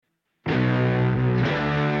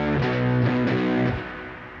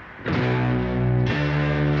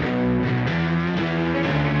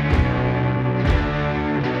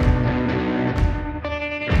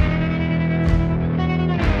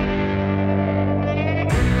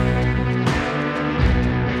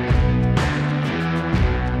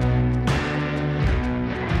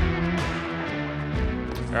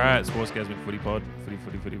at Sportsgasmic Footy Pod. Footy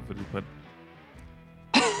pod.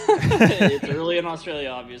 It's early in Australia,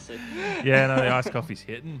 obviously. Yeah, no, the iced coffee's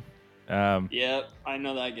hitting. Yeah, I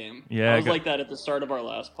know that game. Yeah, I was like that at the start of our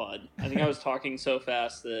last pod. I think I was talking so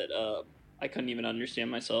fast that I couldn't even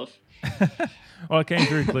understand myself. Well, it came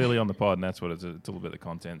through clearly on the pod, and that's what it's a little bit of the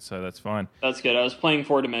content, so that's fine. That's good. I was playing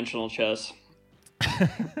 4-dimensional chess.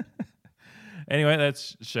 Anyway,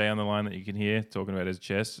 that's Shay on the line that you can hear talking about his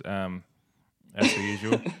chess, as per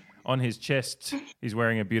usual. On his chest, he's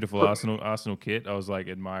wearing a beautiful Arsenal kit. I was like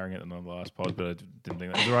admiring it in the last pod, but I didn't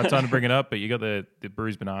think that was the right time to bring it up. But you got the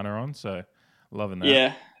bruised banana on, so loving that.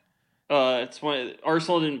 Yeah. It's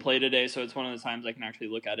Arsenal didn't play today, so it's one of the times I can actually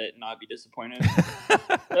look at it and not be disappointed.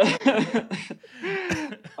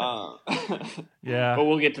 Yeah, but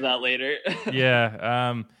we'll get to that later.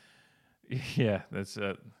 Yeah, that's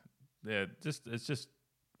it's just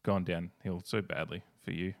gone downhill so badly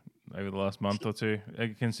for you over the last month or two,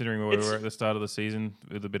 considering where we were at the start of the season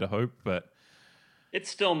with a bit of hope, but it's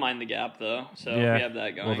still mind the gap though, so yeah, we have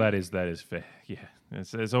that going. Well, that is fair. Yeah,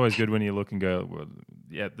 it's always good when you look and go, well,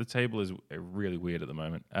 yeah, the table is really weird at the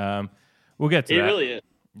moment. We'll get to that. It really is.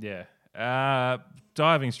 Yeah.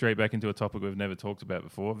 Diving straight back into a topic we've never talked about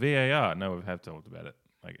before, VAR. No, we have talked about it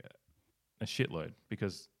like a shitload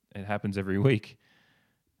because it happens every week.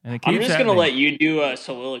 And it keeps I'm just going to let you do a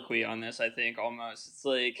soliloquy on this, I think, almost. It's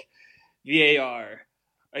like VAR,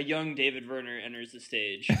 a young David Werner enters the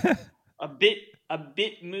stage. a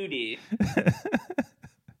bit moody.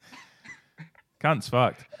 Cunt's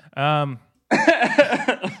fucked. End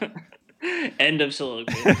of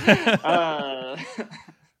soliloquy. Well,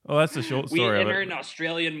 that's the short story. We enter an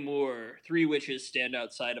Australian moor. 3 witches stand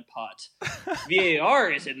outside a pot. VAR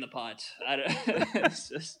is in the pot. It's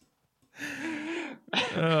just...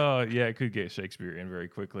 Oh, yeah, it could get Shakespearean very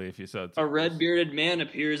quickly if you saw it. A red-bearded man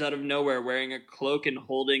appears out of nowhere wearing a cloak and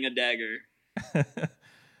holding a dagger.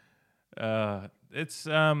 It's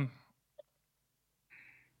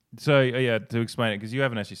so yeah, to explain it, because you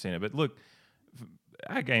haven't actually seen it, but look,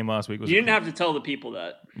 our game last week was... You didn't have to tell the people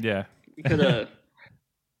that. Yeah. You could have...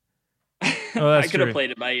 Well, I could have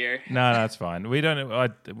played it by ear. No, that's fine. We don't.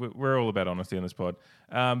 We're all about honesty on this pod.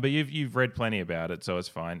 But you've read plenty about it, so it's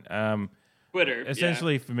fine. Twitter,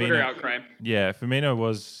 essentially, Firmino. Twitter outcry. Yeah, Firmino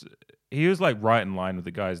was like right in line with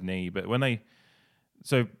the guy's knee, but Firmino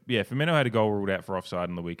had a goal ruled out for offside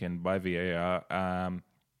on the weekend by VAR.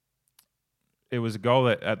 It was a goal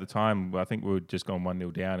that at the time I think we had just gone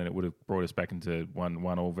 1-0 down, and it would have brought us back into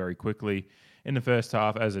 1-1 very quickly. In the first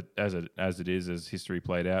half, as history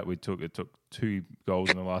played out, it took 2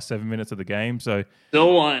 goals in the last 7 minutes of the game. So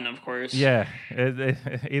still won, of course. Yeah,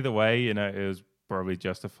 either way, it was probably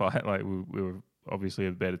justified. Like we were obviously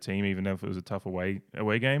a better team, even if it was a tough away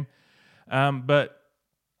game. But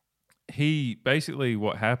he basically,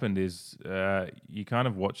 what happened is you kind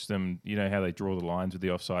of watch them. You know how they draw the lines with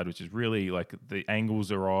the offside, which is really like the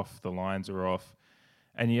angles are off, the lines are off.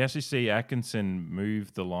 And you actually see Atkinson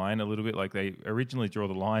move the line a little bit. Like they originally draw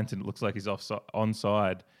the lines and it looks like he's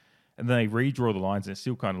onside. And then they redraw the lines and it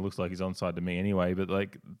still kind of looks like he's onside to me anyway. But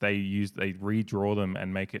like they redraw them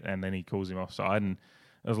and make it, and then he calls him offside. And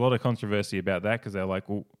there's a lot of controversy about that because they're like,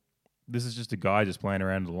 well, this is just a guy just playing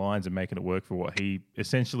around the lines and making it work for what he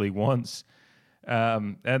essentially wants.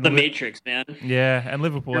 And the Matrix, man. Yeah, and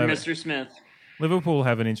Liverpool. You're Mr. Smith. Liverpool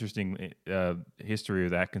have an interesting history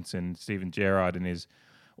with Atkinson. Steven Gerrard in his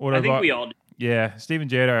I think we all do. Yeah, Steven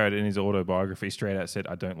Gerrard in his autobiography straight out said,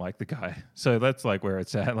 "I don't like the guy." So that's like where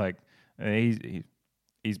it's at. Like he's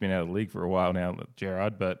been out of the league for a while now,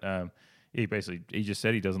 Gerrard, but he just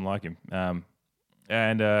said he doesn't like him.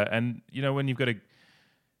 And you know when you've got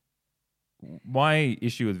my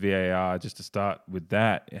issue with VAR, just to start with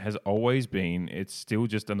that, has always been it's still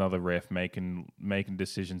just another ref making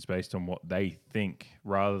decisions based on what they think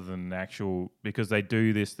rather than actual, because they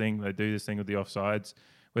do this thing with the offsides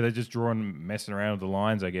where they're just drawing, messing around with the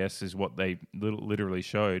lines, I guess, is what they literally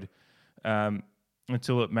showed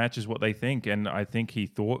until it matches what they think. And I think he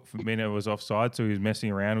thought Firmino was offside, so he was messing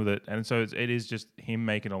around with it. And so it is just him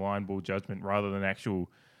making a line ball judgment rather than actual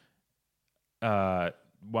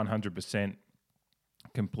 100%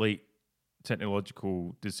 complete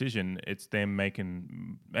technological decision. It's them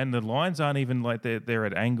making, and the lines aren't even like they're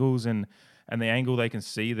at angles, and the angle they can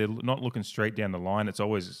see, they're not looking straight down the line. It's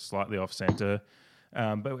always slightly off center.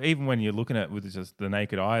 But even when you're looking at it with just the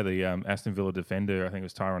naked eye, the Aston Villa defender, I think it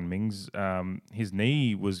was Tyrone Mings, his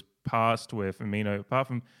knee was past where Firmino, apart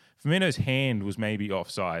from Firmino's hand was maybe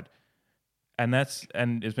offside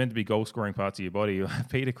and it's meant to be goal scoring parts of your body.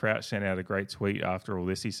 Peter Crouch sent out a great tweet after all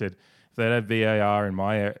this. He said, if they'd had VAR in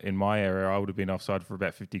my era, I would have been offside for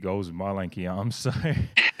about 50 goals with my lanky arms. So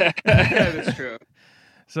That's true.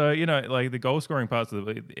 So like the goal scoring parts of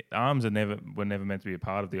the arms were never meant to be a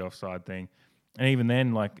part of the offside thing, and even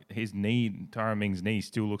then, like his knee, Tyrone Mings' knee,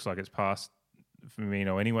 still looks like it's past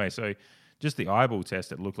Firmino anyway. So just the eyeball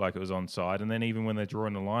test, it looked like it was onside, and then even when they're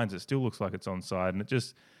drawing the lines, it still looks like it's onside, and it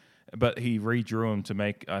just. But he redrew him to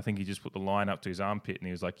make. I think he just put the line up to his armpit, and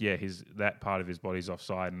he was like, "Yeah, that part of his body's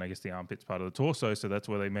offside, and I guess the armpit's part of the torso." So that's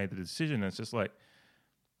where they made the decision. And it's just like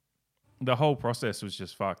the whole process was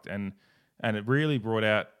just fucked, and it really brought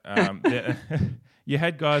out. You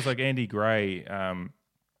had guys like Andy Gray on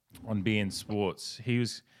beIN Sports. He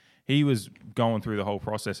was going through the whole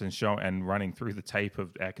process and running through the tape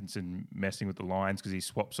of Atkinson messing with the lines because he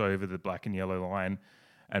swaps over the black and yellow line.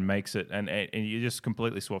 And makes it, and he just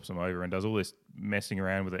completely swaps them over and does all this messing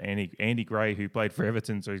around with it. Andy Gray, who played for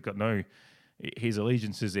Everton, so he's got his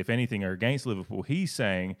allegiances, if anything, are against Liverpool. He's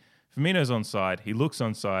saying Firmino's onside, he looks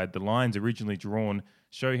onside, the lines originally drawn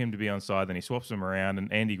show him to be onside, then he swaps them around, and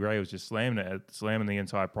Andy Gray was just slamming the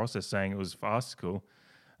entire process, saying it was farcical.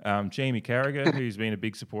 Jamie Carragher, who's been a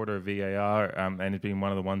big supporter of VAR and has been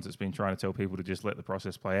one of the ones that's been trying to tell people to just let the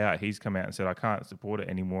process play out, he's come out and said, I can't support it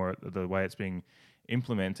anymore the way it's being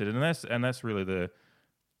implemented, and that's really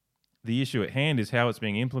the issue at hand is how it's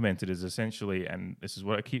being implemented is essentially, and this is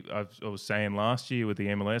what I was saying last year with the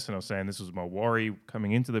MLS, and I was saying this was my worry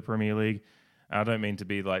coming into the Premier League. I don't mean to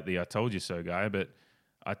be like the I told you so guy, but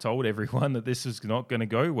I told everyone that this is not going to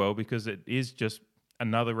go well because it is just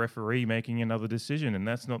another referee making another decision, and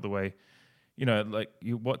that's not the way. Like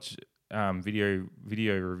you watch video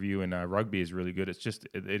review in rugby is really good. It's just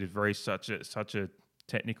it is such a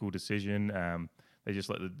technical decision. They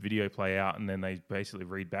just let the video play out and then they basically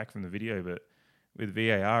read back from the video. But with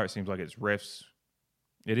VAR, it seems like it's refs.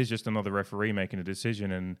 It is just another referee making a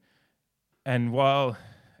decision. On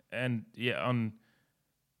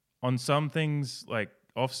some things like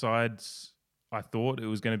offsides, I thought it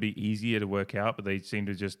was going to be easier to work out, but they seem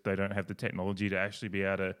to they don't have the technology to actually be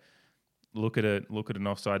able to look at an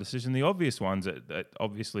offside decision. The obvious ones that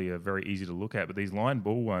obviously are very easy to look at, but these line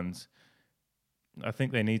ball ones, I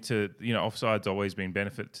think they need to, offside's always been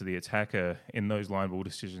benefit to the attacker in those line ball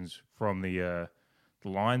decisions from the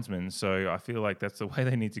linesman. So I feel like that's the way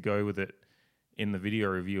they need to go with it in the video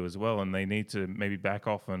review as well. And they need to maybe back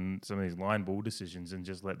off on some of these line ball decisions and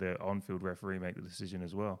just let their on-field referee make the decision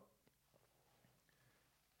as well.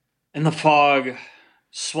 And the fog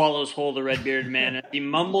swallows whole the red-bearded man as he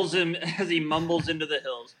mumbles into the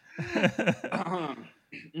hills.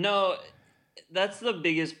 No, that's the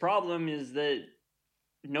biggest problem is that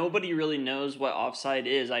nobody really knows what offside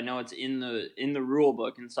is. I know it's in the rule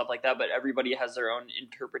book and stuff like that, but everybody has their own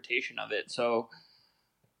interpretation of it. So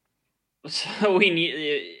we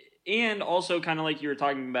need, and also kind of like you were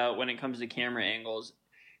talking about when it comes to camera angles,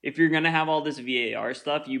 if you're going to have all this VAR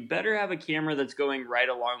stuff, you better have a camera that's going right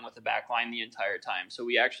along with the back line the entire time. So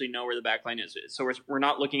we actually know where the back line is. So we're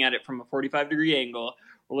not looking at it from a 45-degree angle.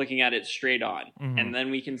 We're looking at it straight on, and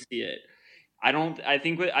then we can see it. I don't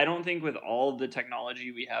think with all the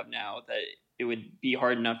technology we have now that it would be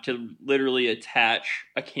hard enough to literally attach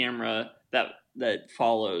a camera that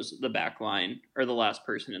follows the back line or the last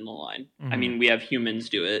person in the line. I mean, we have humans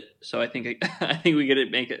do it, so I think we get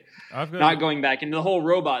it. Make it not going back into the whole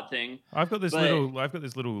robot thing. I've got this little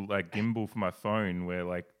like gimbal for my phone where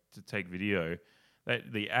like to take video.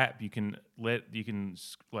 That the app you can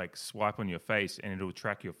like swipe on your face and it'll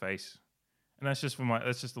track your face. And that's just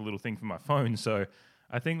a little thing for my phone. So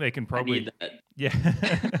I think they can probably, I need that.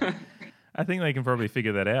 Yeah, I think they can probably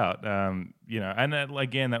figure that out. And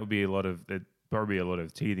again, that would be there'd probably be a lot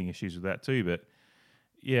of teething issues with that too. But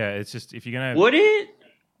yeah, it's just if you're gonna would it?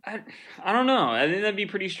 I don't know. I think that'd be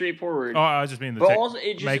pretty straightforward. Oh, I was just meaning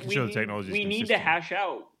making sure the technology. We need to hash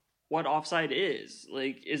out what offside is.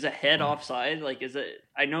 Like, is a head offside? Like, is it?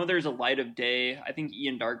 I know there's a light of day. I think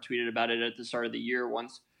Ian Dark tweeted about it at the start of the year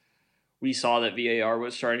once. We saw that VAR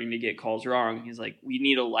was starting to get calls wrong. He's like, we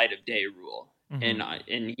need a light of day rule. And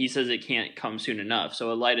he says it can't come soon enough.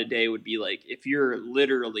 So a light of day would be like, if you're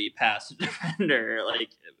literally past the defender, like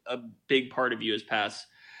a big part of you is past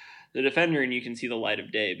the defender and you can see the light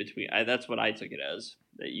of day between. That's what I took it as,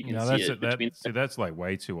 that you can see it between. That's like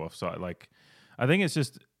way too offside. Like, I think it's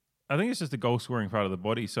just a goal scoring part of the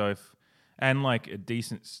body. So like a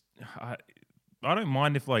decent, I don't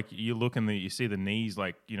mind if like you look and you see the knees,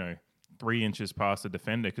 like, 3 inches past the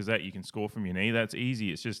defender, because that you can score from your knee. That's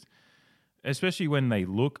easy. It's just especially when they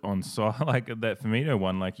look onside, like that Firmino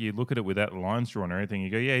one. Like you look at it without the lines drawn or anything, you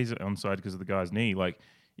go, yeah, he's onside because of the guy's knee. Like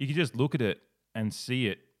you can just look at it and see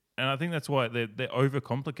it, and I think that's why they're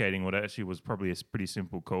overcomplicating what actually was probably a pretty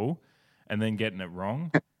simple call, and then getting it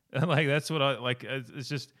wrong. Like that's what I like. It's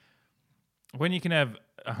just when you can have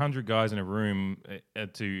 100 guys in a room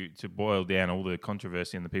to boil down all the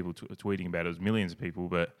controversy and the people tweeting about it, was millions of people,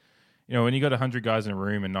 but when you got 100 guys in a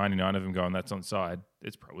room and 99 of them going, that's onside,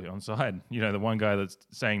 it's probably onside. The one guy that's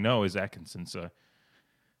saying no is Atkinson. So,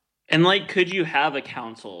 and like, could you have a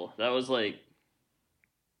council that was like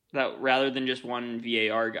that rather than just one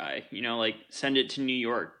VAR guy? Like send it to New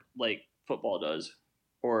York like football does,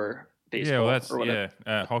 or baseball. Yeah, well, that's or whatever.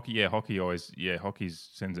 hockey. Yeah, hockey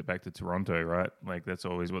sends it back to Toronto, right? Like that's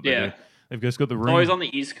always what they do. They've just got the room. It's always on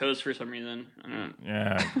the East Coast for some reason. I don't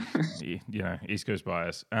know. Yeah, East Coast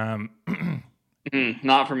bias.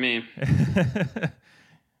 Not for me.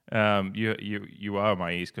 You are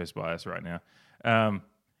my East Coast bias right now.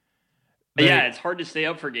 Yeah, it's hard to stay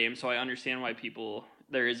up for games, so I understand why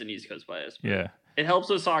there is an East Coast bias. Yeah, it helps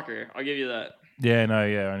with soccer. I'll give you that. Yeah,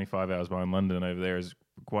 only 5 hours behind London over there is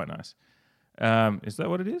quite nice. Is that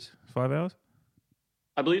what it is? 5 hours?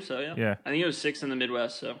 I believe so, yeah. Yeah. I think it was 6 in the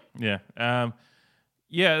Midwest, so. Yeah. And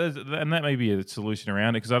that may be a solution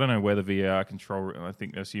around it, because I don't know where the VAR control, I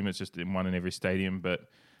assume it's just one in every stadium, but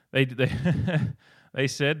they they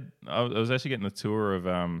said, I was actually getting a tour of,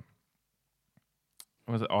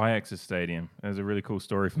 was it Ajax's stadium? There's a really cool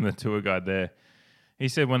story from the tour guide there. He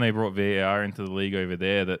said when they brought VAR into the league over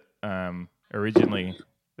there that originally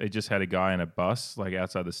they just had a guy in a bus like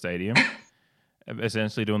outside the stadium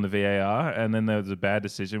essentially doing the VAR, and then there was a bad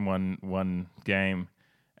decision one game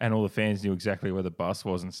and all the fans knew exactly where the bus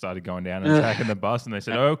was and started going down and tracking the bus, and they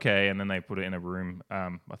said okay, and then they put it in a room. I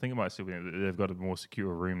think it might still be, they've got a more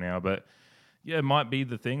secure room now, but yeah, it might be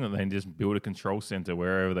the thing that they just build a control center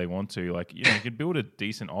wherever they want to. Like, you could build a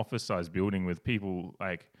decent office-sized building with people,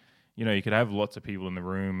 like, you could have lots of people in the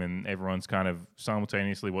room and everyone's kind of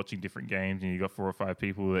simultaneously watching different games, and you've got 4 or 5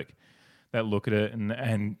 people that look at it.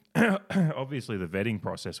 And obviously the vetting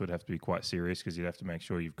process would have to be quite serious, because you'd have to make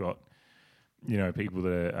sure you've got, people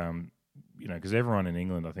that are, because everyone in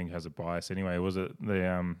England, I think, has a bias anyway. Was it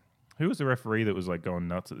who was the referee that was like going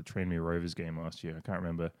nuts at the Tranmere Rovers game last year? I can't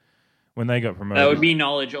remember. When they got promoted, that would be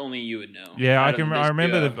knowledge only you would know. Yeah, I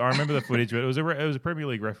remember the footage, but it was a Premier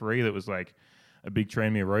League referee that was like a big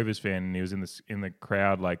Tranmere Rovers fan, and he was in the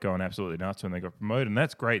crowd like going absolutely nuts when they got promoted, and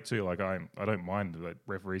that's great too. Like I don't mind that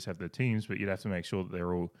referees have their teams, but you'd have to make sure that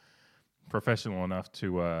they're all professional enough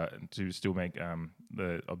to still make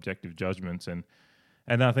the objective judgments, and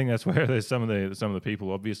I think that's where there's some of the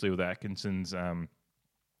people, obviously with Atkinson's.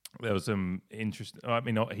 There was some interest. I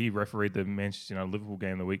mean, he refereed the Manchester United Liverpool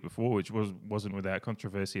game the week before, which wasn't without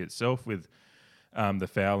controversy itself, with the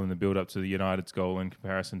foul in the build up to the United's goal in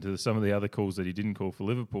comparison to some of the other calls that he didn't call for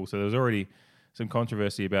Liverpool. So there was already some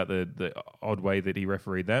controversy about the odd way that he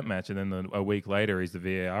refereed that match, and then a week later he's the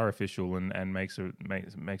VAR official and makes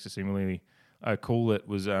a similarly call that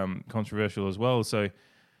was controversial as well. So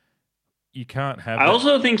you can't have. I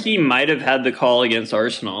also think he might have had the call against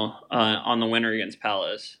Arsenal on the winner against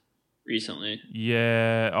Palace recently.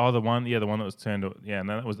 Yeah. Oh, the one that was turned. Yeah, and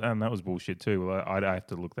that was bullshit too. Well, I'd have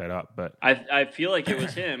to look that up, but I feel like it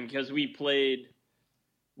was him, because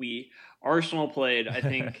Arsenal played. I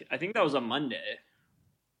think that was a Monday,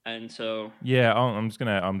 and so yeah. I'm just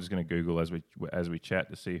gonna Google as we chat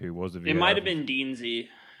to see who was the VAR. It might have been Deansy.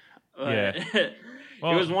 Yeah.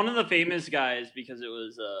 Well, it was one of the famous guys, because it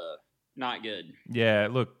was not good. Yeah.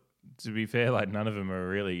 Look, to be fair, like none of them are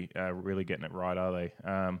really getting it right, are they?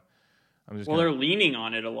 They're leaning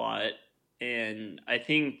on it a lot, and I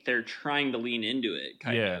think they're trying to lean into it,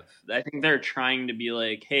 kind of. I think they're trying to be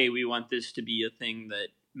like, hey, we want this to be a thing that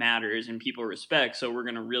matters and people respect, so we're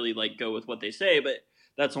going to really like go with what they say, but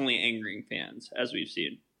that's only angering fans, as we've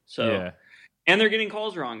seen. So, and they're getting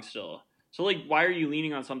calls wrong still. So, like, why are you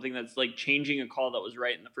leaning on something that's like changing a call that was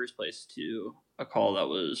right in the first place to a call that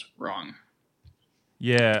was wrong?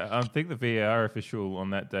 Yeah, I think the VAR official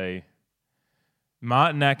on that day,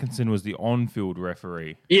 Martin Atkinson, was the on-field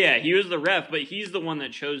referee. Yeah, he was the ref, but he's the one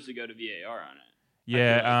that chose to go to VAR on it.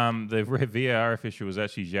 Yeah, the VAR official was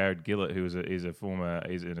actually Jared Gillett, who is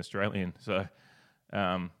an Australian. So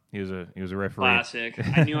he was a referee. Classic.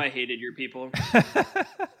 I knew I hated your people.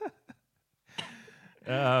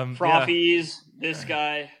 Frothies, this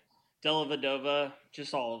guy, Dellavedova,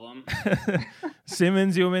 just all of them.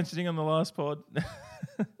 Simmons, you were mentioning on the last pod.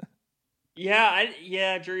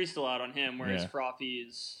 Yeah, jury's still out on him. Whereas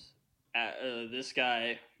Frothies, this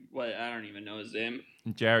guy, what I don't even know his name.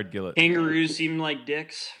 Jared Gillett. Kangaroos seem like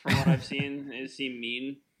dicks from what I've seen. They seem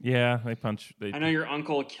mean. Yeah, they punch. I know your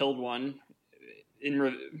uncle killed one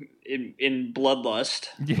in bloodlust,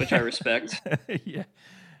 which I respect. Yeah,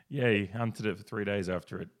 he hunted it for 3 days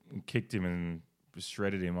after it and kicked him and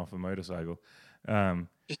shredded him off a motorcycle.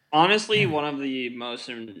 Just honestly, one of the most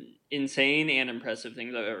insane and impressive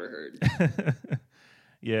things I've ever heard.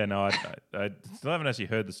 Yeah, no, I still haven't actually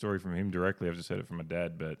heard the story from him directly. I've just heard it from my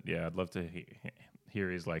dad, but yeah, I'd love to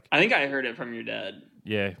hear his like. I think I heard it from your dad.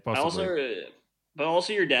 Yeah, possibly. But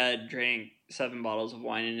also your dad drank 7 bottles of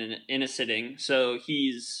wine in a sitting, so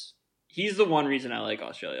he's the one reason I like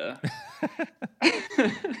Australia.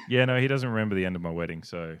 Yeah, no, he doesn't remember the end of my wedding,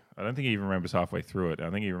 so I don't think he even remembers halfway through it.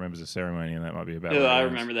 I think he remembers the ceremony, and that might be about. Yeah, I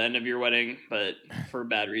remember the end of your wedding, but for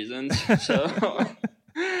bad reasons. So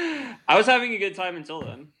I was having a good time until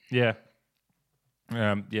then. Yeah.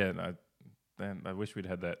 I wish we'd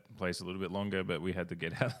had that place a little bit longer, but we had to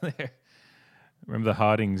get out of there. Remember the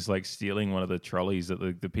Hardings like stealing one of the trolleys that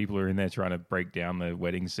the people are in there trying to break down the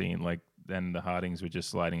wedding scene. Like, then the Hardings were just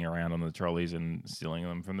sliding around on the trolleys and stealing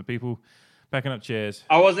them from the people, packing up chairs.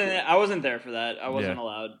 I wasn't there for that. I wasn't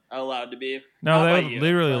allowed to be. No,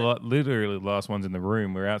 they were literally the last ones in the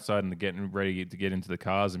room. We're outside and getting ready to get into the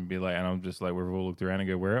cars and be like, and I'm just like, we've all looked around and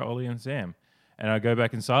go, where are Ollie and Sam? And I go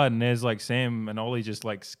back inside and there's like Sam and Ollie just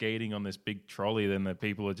like skating on this big trolley. Then the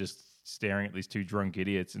people are just staring at these 2 drunk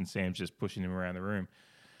idiots and Sam's just pushing him around the room.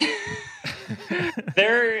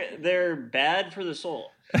 They're bad for the soul.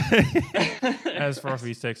 As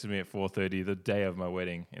Frothy's texted me at 4:30 the day of my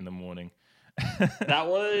wedding in the morning. That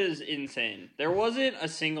was insane. There wasn't a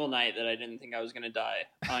single night that I didn't think I was going to die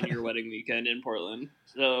on your wedding weekend in Portland.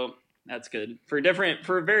 So that's good for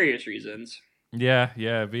various reasons. Yeah,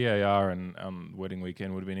 VAR and wedding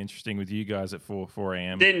weekend would have been interesting with you guys at 4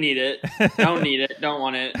 a.m. Didn't need it. Don't need it. Don't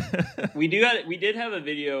want it. We did have a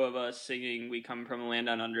video of us singing "We Come From a Land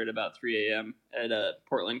Down Under" at about 3 a.m. at a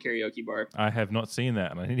Portland karaoke bar. I have not seen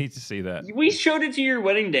that, and I need to see that. We showed it to your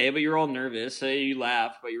wedding day, but you were all nervous. So you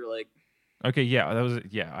laughed, but you were like, "Okay, yeah, that was it.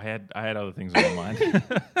 Yeah, I had other things on my mind."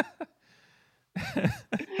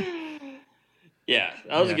 Yeah,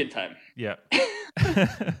 that was a good time. Yeah.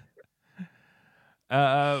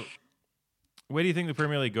 Where do you think the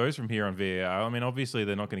Premier League goes from here on VAR? I mean, obviously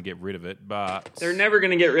they're not going to get rid of it, but they're never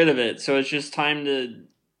going to get rid of it. So it's just time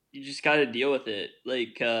you just got to deal with it.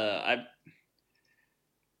 Like I'm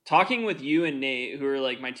talking with you and Nate, who are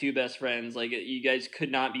like my 2 best friends. Like, you guys could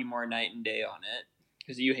not be more night and day on it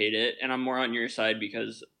because you hate it, and I'm more on your side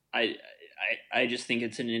because I just think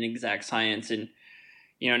it's an inexact science, and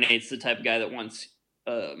Nate's the type of guy that wants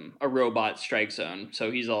a robot strike zone, so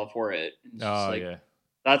he's all for it. Yeah.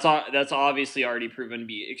 That's obviously already proven to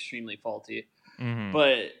be extremely faulty. Mm-hmm.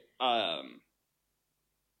 But I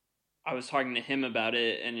was talking to him about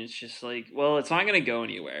it, and it's just like, well, it's not going to go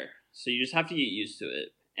anywhere. So you just have to get used to it.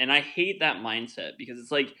 And I hate that mindset because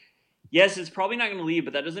it's like, yes, it's probably not going to leave,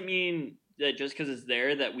 but that doesn't mean that just because it's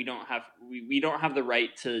there that we don't have the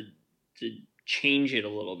right to change it a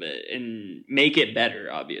little bit and make it better.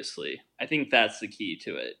 Obviously, I think that's the key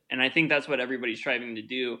to it, and I think that's what everybody's striving to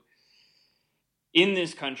do in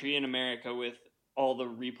this country, in America, with all the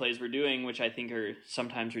replays we're doing, which I think are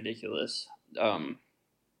sometimes ridiculous,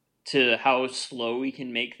 to how slow we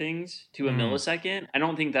can make things to a millisecond. I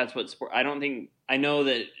don't think that's what sport. I know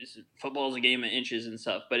that football is a game of inches and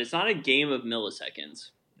stuff, but it's not a game of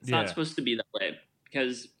milliseconds. It's not supposed to be that way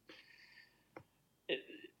because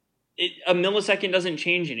a millisecond doesn't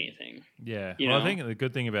change anything. Yeah. I think the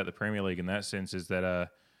good thing about the Premier League in that sense is that,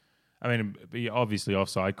 obviously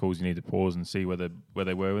offside calls you need to pause and see where they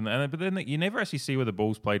were, but then you never actually see where the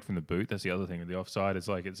ball's played from the boot. That's the other thing with the offside. It's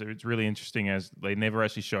like it's really interesting as they never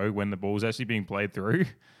actually show when the ball's actually being played through,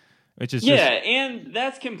 which is and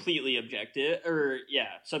that's completely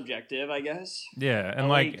subjective, I guess. Yeah, and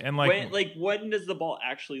when does the ball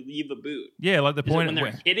actually leave the boot? Yeah, like the point when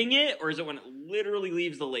they're hitting it, or is it when it literally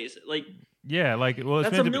leaves the lace? Like, yeah, like it's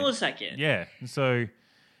that's a millisecond. Yeah, so.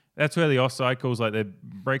 That's where the offside calls, like they're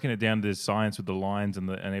breaking it down to science with the lines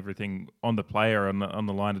and everything on the player on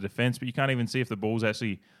the line of defense, but you can't even see if the ball's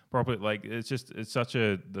actually properly. Like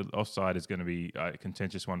the offside is going to be a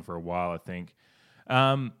contentious one for a while, I think.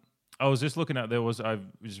 I was just looking at I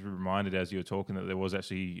was reminded as you were talking that there was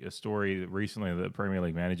actually a story that recently that the Premier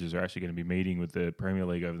League managers are actually going to be meeting with the Premier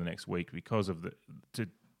League over the next week because of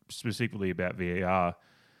specifically about VAR.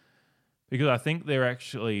 Because I think they're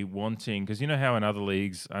actually wanting, because you know how in other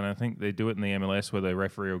leagues, and I think they do it in the MLS where the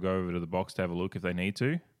referee will go over to the box to have a look if they need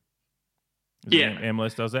to. Yeah.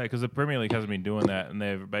 MLS does that because the Premier League hasn't been doing that, and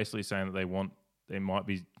they're basically saying that they want they might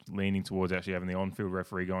be leaning towards actually having the on-field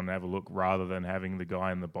referee go and have a look rather than having the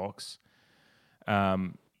guy in the box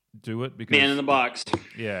do it. Because man in the box.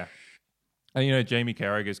 Yeah. And, Jamie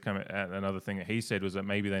Carragher's come at another thing that he said was that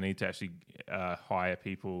maybe they need to actually hire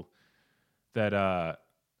people that are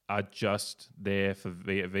just there for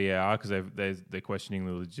VAR because they're questioning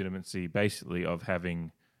the legitimacy basically of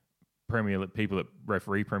having people that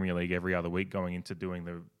referee Premier League every other week going into doing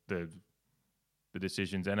the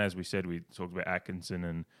decisions. And as we said, we talked about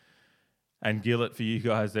Atkinson and Gillett for you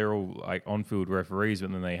guys. They're all like on-field referees,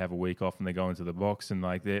 but then they have a week off and they go into the box, and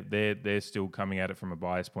like they're still coming at it from a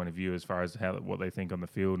biased point of view as far as what they think on the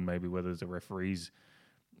field and maybe whether the referees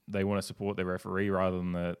they want to support their referee rather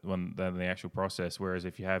than the actual process. Whereas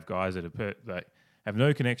if you have guys that have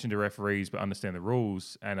no connection to referees but understand the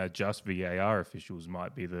rules and are just VAR officials,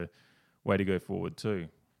 might be the way to go forward too.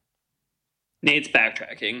 Nate's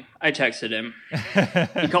backtracking. I texted him.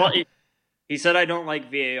 He said I don't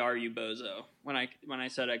like VAR, you bozo. When I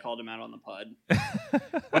said I called him out on the pod,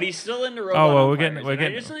 but he's still into robot. Oh well, we're getting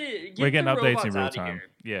updates in real time.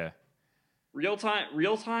 Yeah, real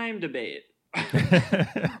time debate.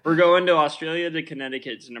 We're going to Australia, to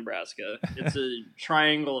Connecticut, to Nebraska. It's a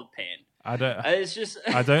triangle of pain. I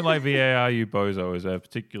I don't like VAR, you bozo is a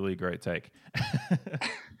particularly great take.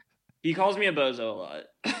 He calls me a bozo a lot.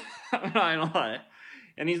 I'm not gonna lie,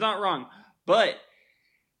 and he's not wrong. But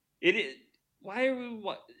it is. Why are we?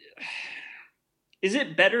 What is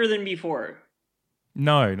it better than before?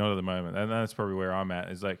 No, not at the moment, and that's probably where I'm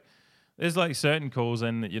at. Is like there's like certain calls,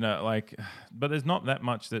 and but there's not that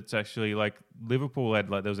much that's actually like Liverpool had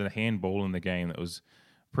there was a handball in the game that was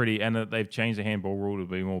pretty, and they've changed the handball rule to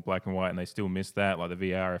be more black and white, and they still missed that. Like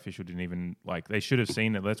the VAR official didn't even they should have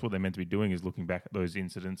seen it. That's what they're meant to be doing, is looking back at those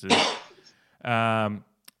incidences.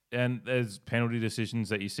 And there's penalty decisions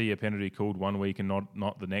that you see a penalty called one week and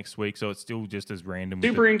not the next week, so it's still just as random.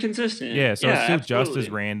 Super inconsistent. Yeah, so it's still just as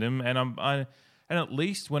random. And and at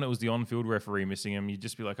least when it was the on-field referee missing him, you'd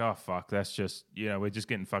just be like, oh fuck, that's just we're just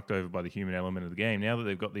getting fucked over by the human element of the game. Now that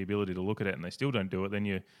they've got the ability to look at it and they still don't do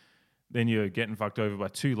it, then you're getting fucked over by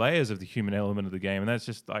two layers of the human element of the game, and that's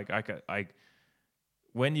just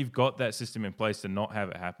when you've got that system in place to not have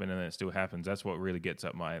it happen and then it still happens, that's what really gets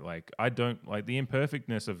up my I don't like the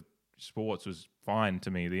imperfectness of sports was fine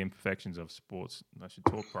to me. The imperfections of sports, I should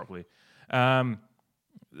talk properly.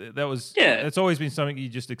 It's always been something you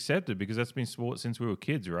just accepted because that's been sports since we were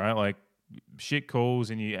kids, right? Like shit calls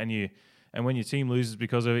and when your team loses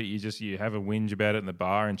because of it, you have a whinge about it in the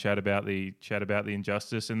bar and chat about the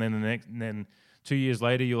injustice, and then 2 years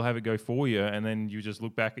later, you'll have it go for you, and then you just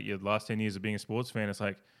look back at your last 10 years of being a sports fan. It's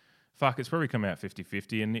like, fuck, it's probably come out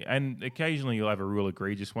 50-50. And occasionally you'll have a real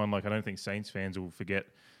egregious one. Like, I don't think Saints fans will forget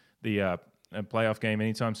the playoff game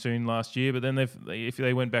anytime soon last year. But then if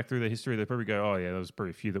they went back through the history, they'd probably go, oh, yeah, there was probably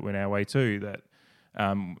a few that went our way too, that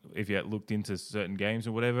if you looked into certain games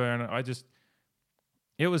or whatever. And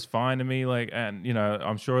it was fine to me.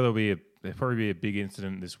 I'm sure there'll probably be a big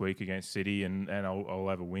incident this week against City, and I'll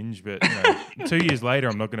have a whinge. But 2 years later,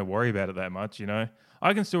 I'm not going to worry about it that much.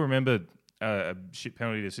 I can still remember a shit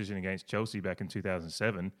penalty decision against Chelsea back in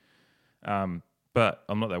 2007, but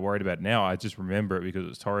I'm not that worried about it now. I just remember it because it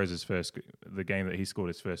was Torres' the game that he scored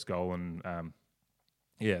his first goal, and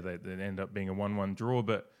they end up being a 1-1 draw.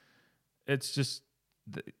 But it's just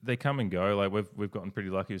they come and go. Like we've gotten pretty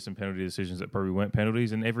lucky with some penalty decisions that probably weren't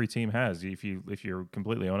penalties, and every team has. If you're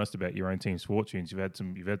completely honest about your own team's fortunes, you've had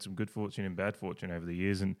some good fortune and bad fortune over the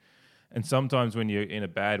years, and sometimes when you're in a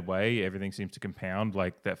bad way, everything seems to compound.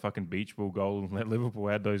 Like that fucking beach ball goal that Liverpool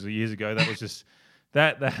had those years ago. That was just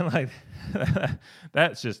that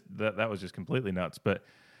was just completely nuts. But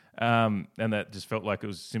and that just felt like it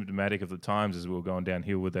was symptomatic of the times as we were going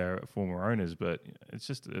downhill with our former owners. But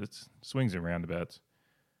it's swings and roundabouts.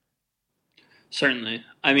 Certainly.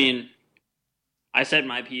 I mean, I said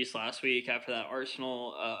my piece last week after that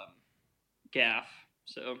Arsenal gaffe.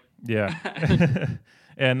 So yeah,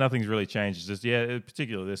 yeah, nothing's really changed. It's just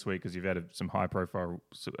particularly this week because you've had some high profile.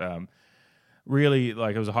 Really,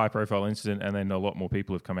 like it was a high profile incident, and then a lot more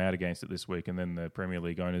people have come out against it this week. And then the Premier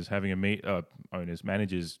League owners having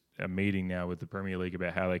managers a meeting now with the Premier League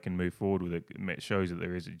about how they can move forward with it. It shows that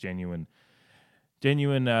there is a genuine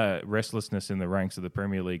restlessness in the ranks of the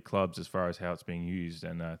Premier League clubs as far as how it's being used.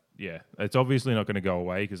 And it's obviously not going to go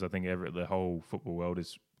away because I think the whole football world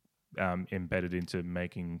is embedded into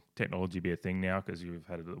making technology be a thing now because you've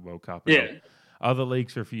had the World Cup and other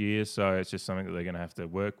leagues for a few years. So it's just something that they're going to have to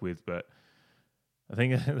work with. But I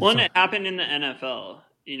think it happened in the NFL.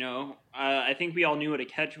 I think we all knew what a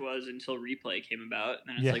catch was until replay came about.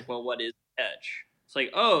 And it's like, well, what is a catch? It's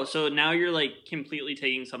like, oh, so now you're like completely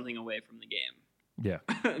taking something away from the game. Yeah.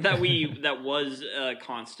 that was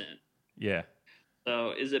constant. Yeah.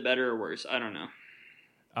 So is it better or worse? I don't know.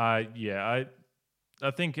 Yeah.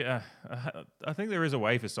 I think there is a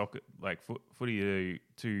way for soccer, like footy,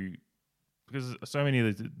 to because so many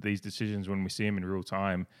of these decisions when we see them in real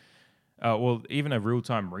time. Well, even a real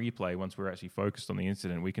time replay, once we're actually focused on the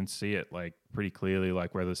incident, we can see it like pretty clearly,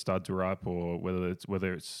 like whether studs were up or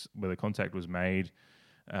whether contact was made.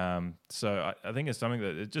 So I think it's something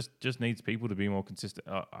that it just needs people to be more consistent,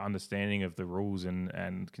 understanding of the rules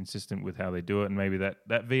and consistent with how they do it, and maybe that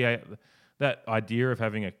that idea of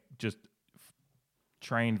having a just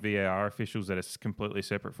trained VAR officials that is completely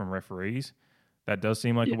separate from referees. That does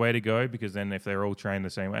seem like a way to go, because then if they're all trained the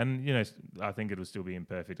same way, and I think it will still be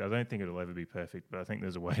imperfect. I don't think it'll ever be perfect, but I think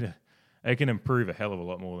there's a way to. It can improve a hell of a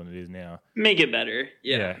lot more than it is now. Make it better,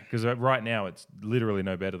 yeah. Because right now it's literally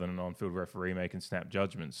no better than an on-field referee making snap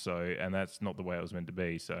judgments. So, and that's not the way it was meant to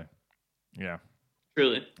be. So, yeah.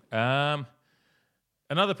 Truly.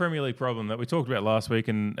 Another Premier League problem that we talked about last week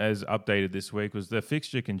and as updated this week was the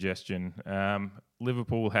fixture congestion.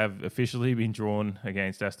 Liverpool have officially been drawn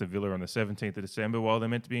against Aston Villa on the 17th of December, while they're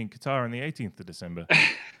meant to be in Qatar on the 18th of December.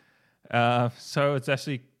 So it's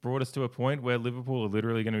actually brought us to a point where Liverpool are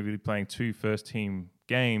literally going to be playing 2 first-team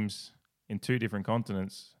games in 2 different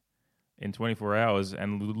continents in 24 hours,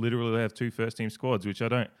 and literally have 2 first-team squads, which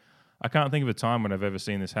I can't think of a time when I've ever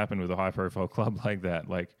seen this happen with a high-profile club like that.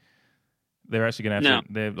 Like, they're actually going to have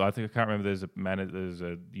to. I can't remember. There's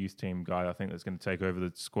a youth team guy I think that's going to take over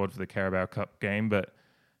the squad for the Carabao Cup game, but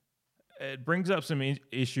it brings up some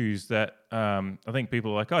issues that I think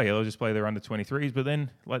people are like, oh yeah, they'll just play their under 23s, but then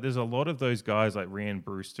like there's a lot of those guys like Rhian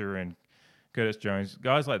Brewster and Curtis Jones,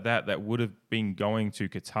 guys like that would have been going to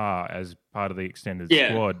Qatar as part of the extended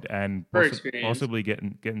squad and possibly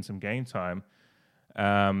getting some game time.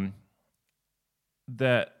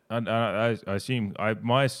 That I assume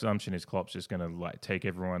my assumption is Klopp's just going to like take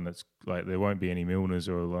everyone that's like there won't be any Milners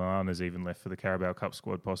or Lallana's even left for the Carabao Cup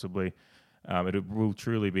squad possibly. It will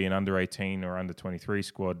truly be an under 18 or under 23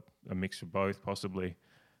 squad, a mix of both possibly.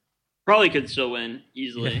 Probably could still win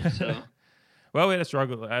easily. So, well, we had a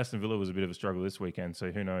struggle. Aston Villa was a bit of a struggle this weekend,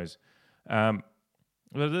 so who knows? But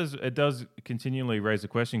it does continually raise the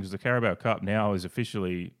question because the Carabao Cup now is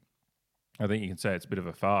officially, I think you can say it's a bit of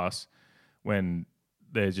a farce when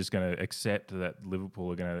they're just going to accept that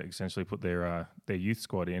Liverpool are going to essentially put their youth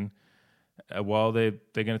squad in while they're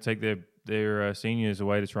going to take their seniors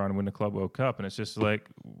away to try and win the Club World Cup, and it's just like,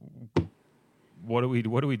 what are we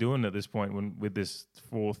doing at this point with this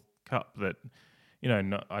 4th cup that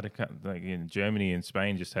like in Germany and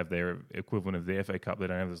Spain just have their equivalent of the FA Cup. They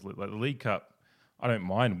don't have this like the League Cup. I don't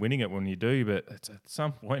mind winning it when you do, but it's at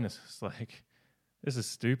some point it's just like this is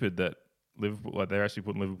stupid that Liverpool, like they're actually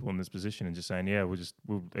putting Liverpool in this position and just saying, yeah,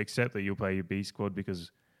 we'll accept that you'll play your B squad because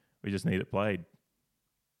we just need it played.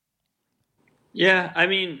 Yeah, I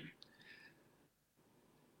mean,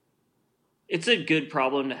 it's a good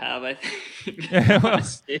problem to have, I think.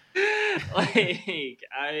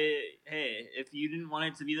 If you didn't want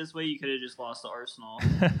it to be this way, you could have just lost to Arsenal.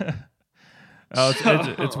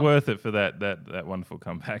 It's worth it for that wonderful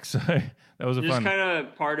comeback. So that was a fun. It's kind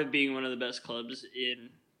of part of being one of the best clubs in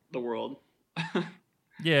the world.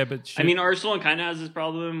 Yeah, but I mean, Arsenal kind of has this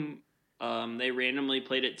problem. They randomly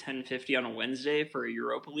played at 10:50 on a Wednesday for a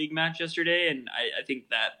Europa League match yesterday, and I think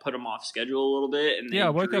that put them off schedule a little bit. And I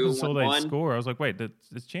woke up and saw they score. I was like, wait,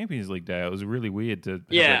 it's Champions League day. It was really weird to have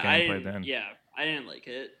that game played then. Yeah, I didn't like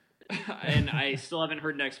it, and I still haven't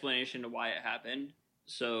heard an explanation to why it happened.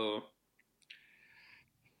 So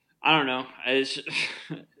I don't know.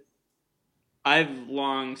 I've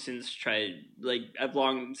long since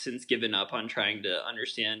given up on trying to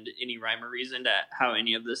understand any rhyme or reason to how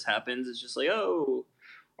any of this happens. It's just like, oh,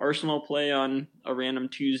 Arsenal play on a random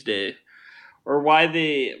Tuesday, or why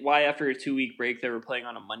after a 2-week break they were playing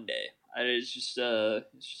on a Monday. It's just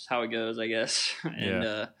how it goes, I guess.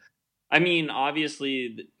 And I mean,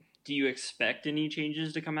 obviously, do you expect any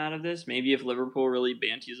changes to come out of this? Maybe if Liverpool really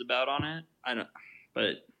banties about on it, I don't.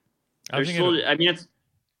 But I think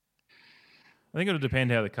it'll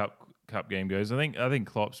depend how the cup game goes. I think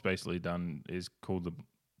Klopp's basically done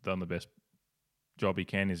the best job he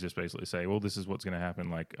can, is just basically say, well, this is what's going to happen.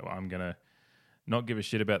 Like, I'm going to not give a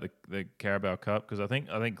shit about the Carabao Cup, because I think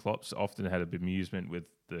Klopp's often had a bemusement with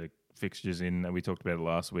the fixtures in. We talked about it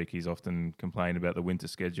last week. He's often complained about the winter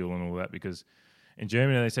schedule and all that, because in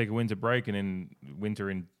Germany they take a winter break, and in winter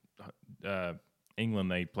in England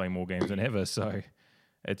they play more games than ever. So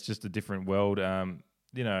it's just a different world.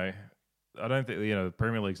 I don't think the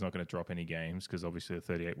Premier League's not going to drop any games because obviously the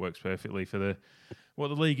 38 works perfectly for what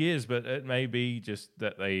the league is. But it may be just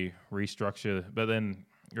that they restructure. But then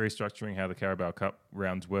restructuring how the Carabao Cup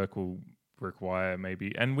rounds work will require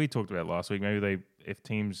maybe. And we talked about last week. Maybe if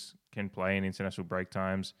teams can play in international break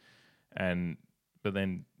times, but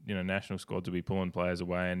then national squads will be pulling players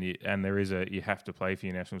away, and there is you have to play for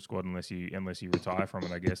your national squad unless you retire from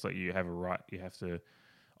it. I guess like you have a right, you have to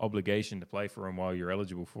obligation to play for them while you're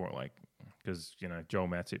eligible for it. Like because Joel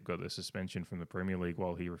Matip got the suspension from the Premier League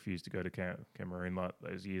while he refused to go to Cameroon like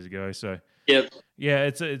those years ago. So yeah,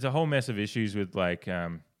 it's a whole mess of issues with like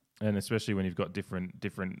and especially when you've got different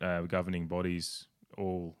governing bodies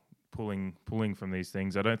all pulling from these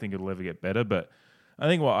things. I don't think it'll ever get better, but I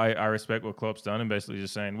think what I respect what Klopp's done and basically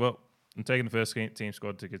just saying, well, I'm taking the first team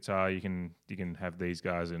squad to Qatar. You can have these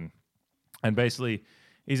guys and basically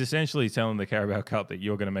he's essentially telling the Carabao Cup that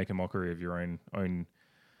you're going to make a mockery of your own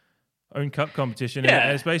cup competition. Yeah.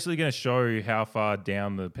 And it's basically going to show how far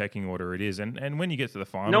down the pecking order it is. And when you get to the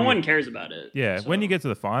final, no one cares about it. Yeah, so. When you get to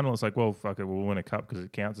the final, it's like, well, fuck it, we'll win a cup because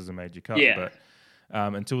it counts as a major cup. Yeah.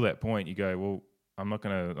 But until that point, you go, well, I'm not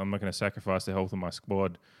gonna sacrifice the health of my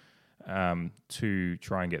squad to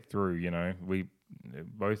try and get through. We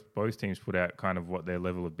both teams put out kind of what their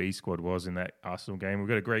level of B squad was in that Arsenal game. We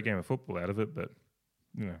got a great game of football out of it, but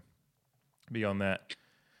beyond that,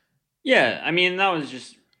 yeah. I mean, that was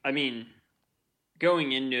just. I mean,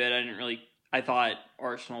 going into it, I thought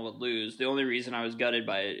Arsenal would lose. The only reason I was gutted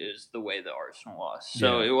by it is the way that Arsenal lost.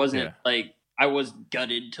 So it wasn't like I was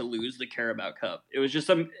gutted to lose the Carabao Cup. It was just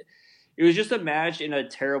a match in a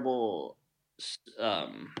terrible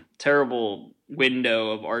window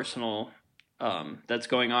of Arsenal that's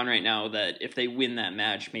going on right now, that if they win that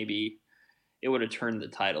match, maybe it would have turned the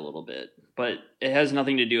tide a little bit. But it has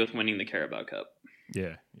nothing to do with winning the Carabao Cup.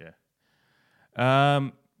 Yeah.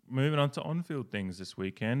 Moving on to on-field things this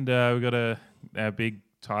weekend, we've got a big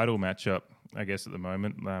title matchup, I guess, at the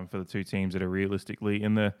moment for the two teams that are realistically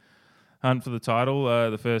in the hunt for the title.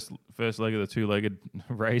 The first leg of the two-legged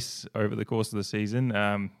race over the course of the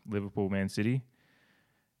season, Liverpool, Man City.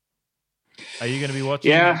 Are you going to be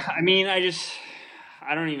watching? Yeah, I mean,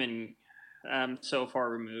 I'm so far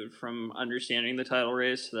removed from understanding the title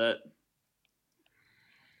race that.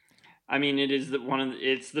 I mean, it is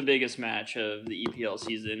it's the biggest match of the EPL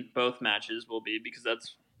season. Both matches will be, because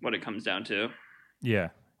that's what it comes down to. Yeah.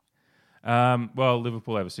 Well,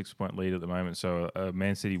 Liverpool have a 6-point lead at the moment, so a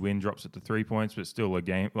Man City win drops it to 3 points, but still a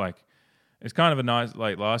game. Like, it's kind of a nice.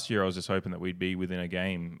 Like last year, I was just hoping that we'd be within a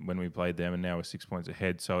game when we played them, and now we're 6 points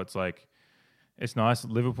ahead. So it's like, it's nice.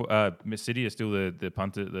 Liverpool, City are still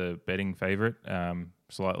the betting favourite,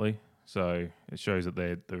 slightly. So it shows that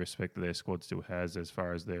the respect that their squad still has as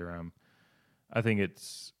far as their. I think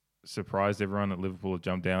it's surprised everyone that Liverpool have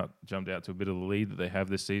jumped out to a bit of the lead that they have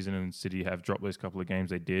this season, and City have dropped those couple of games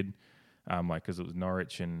they did, because it was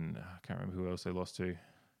Norwich and I can't remember who else they lost to.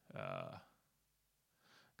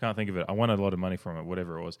 Can't think of it. I won a lot of money from it,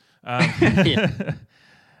 whatever it was. But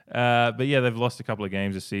yeah, they've lost a couple of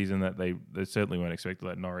games this season that they certainly weren't expected,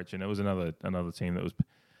 like Norwich, and it was another team that was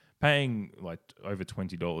paying like over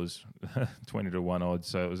 $20, 20-1 odds.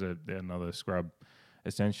 So it was another scrub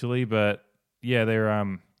essentially. But yeah,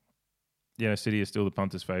 they're City is still the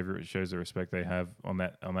punters' favourite. It shows the respect they have on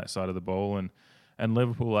that side of the ball, and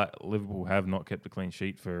Liverpool have not kept a clean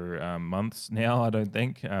sheet for months now. I don't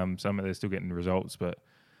think they're still getting results, but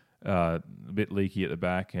a bit leaky at the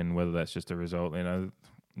back, and whether that's just a result,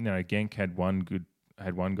 Genk had one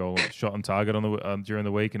goal shot on target on the during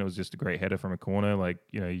the week, and it was just a great header from a corner. Like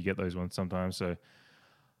you get those ones sometimes. So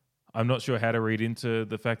I'm not sure how to read into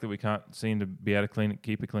the fact that we can't seem to be able to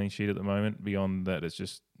keep a clean sheet at the moment. Beyond that, it's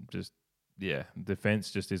just defense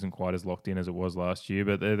just isn't quite as locked in as it was last year.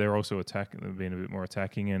 But they're also attacking, they're being a bit more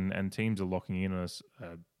attacking, and teams are locking in on us,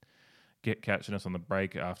 catching us on the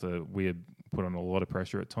break after we had put on a lot of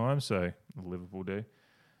pressure at times. So Liverpool do.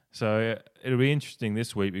 So it'll be interesting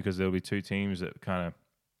this week because there'll be two teams that kind of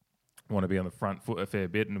want to be on the front foot a fair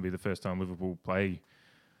bit, and it'll be the first time Liverpool play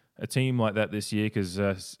a team like that this year, because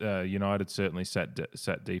United certainly sat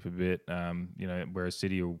deep a bit. Whereas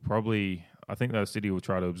City will probably, I think that City will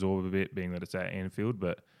try to absorb a bit, being that it's at Anfield,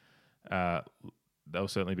 but they'll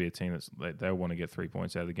certainly be a team they'll want to get 3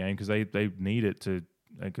 points out of the game because they need it to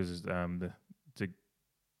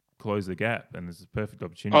close the gap, and it's a perfect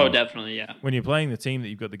opportunity. Oh, definitely, yeah. When you're playing the team that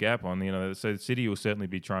you've got the gap on, so City will certainly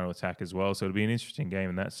be trying to attack as well. So it'll be an interesting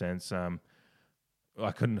game in that sense.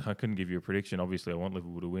 I couldn't give you a prediction. Obviously, I want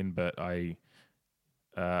Liverpool to win, but I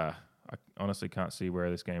honestly can't see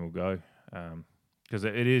where this game will go because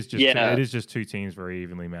it is just two teams very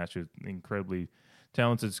evenly matched with incredibly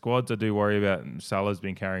talented squads. I do worry about Salah's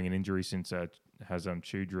been carrying an injury since Hazam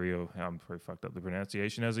Choudhury, or I'm probably fucked up the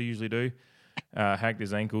pronunciation as I usually do. Hacked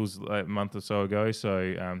his ankles a month or so ago, so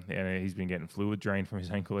and he's been getting fluid drained from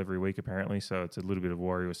his ankle every week apparently. So it's a little bit of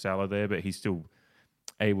worry with Salah there, but he's still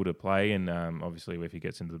able to play, and obviously if he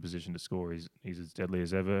gets into the position to score, he's as deadly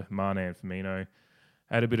as ever. Mane and Firmino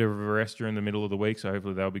had a bit of a rest during the middle of the week, so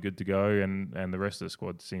hopefully they'll be good to go, and the rest of the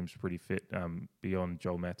squad seems pretty fit beyond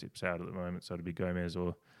Joel Matip's out at the moment, so it'll be Gomez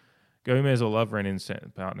or Lovren in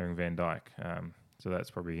partnering Van Dijk. So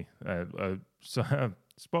that's probably a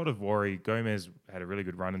spot of worry. Gomez had a really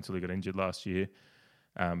good run until he got injured last year,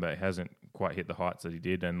 but hasn't quite hit the heights that he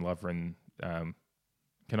did, and Lovren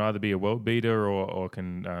can either be a world beater or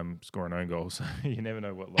can score an own goal. So you never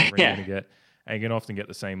know what Lovren you're going to get. And you can often get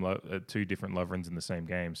the same two different Lovrens in the same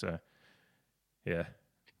game. So, yeah.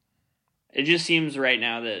 It just seems right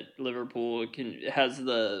now that Liverpool has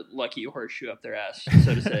the lucky horseshoe up their ass,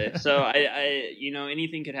 so to say. So I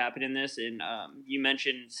anything could happen in this. And you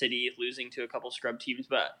mentioned City losing to a couple scrub teams,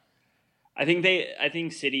 but I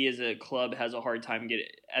think City as a club has a hard time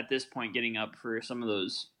getting up for some of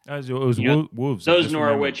those. It was Wolves. Those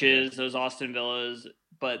Norwiches, those Aston Villas,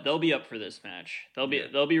 but they'll be up for this match. They'll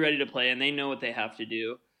be ready to play, and they know what they have to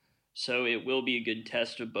do. So it will be a good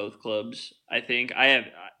test of both clubs. I think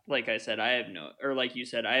like you said, I have no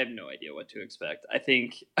idea what to expect. I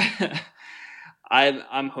think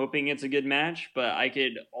I'm hoping it's a good match, but I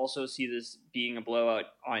could also see this being a blowout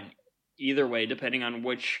on either way, depending on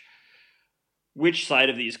which side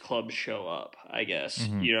of these clubs show up, I guess.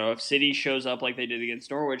 Mm-hmm. If City shows up like they did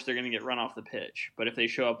against Norwich, they're going to get run off the pitch. But if they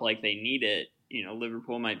show up like they need it,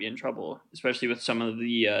 Liverpool might be in trouble, especially with some of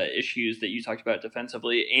the issues that you talked about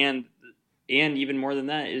defensively. And even more than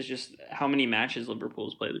that is just how many matches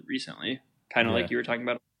Liverpool's played recently, kind of like you were talking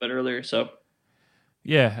about a bit earlier. So,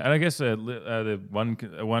 yeah, and I guess the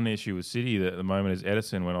one issue with City at the moment is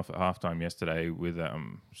Ederson went off at halftime yesterday with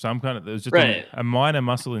some kind of there was just a minor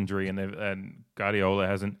muscle injury, and Guardiola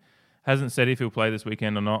hasn't said if he'll play this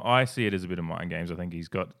weekend or not. I see it as a bit of mind games. I think he's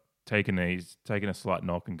taken a slight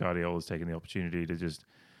knock, and Guardiola's taken the opportunity to just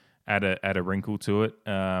add a wrinkle to it.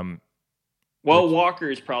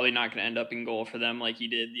 Walker is probably not going to end up in goal for them like he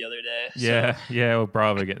did the other day. So. Yeah. Well,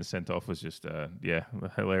 Bravo getting sent off was just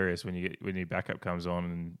hilarious when your backup comes on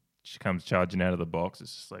and she comes charging out of the box.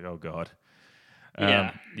 It's just like, oh god.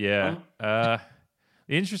 Probably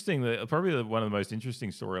one of the most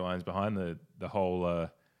interesting storylines behind the whole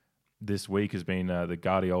this week has been the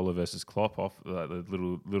Guardiola versus Klopp off the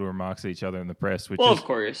little remarks at each other in the press. Of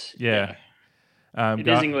course, yeah. It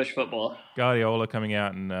is English football. Guardiola coming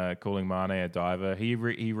out and calling Mane a diver. He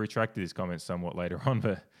retracted his comments somewhat later on,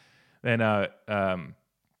 but then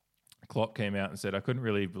Klopp came out and said, I couldn't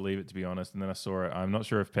really believe it, to be honest. And then I saw it. I'm not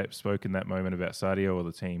sure if Pep spoke in that moment about Sadio or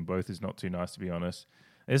the team. Both is not too nice, to be honest.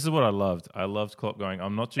 This is what I loved. I loved Klopp going,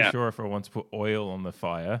 I'm not too sure if I want to put oil on the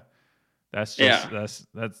fire. That's just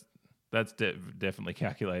that's definitely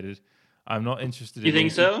calculated. I'm not interested. You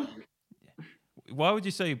think so? Why would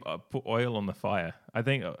you say put oil on the fire? I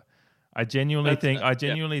genuinely think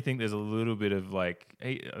there's a little bit of I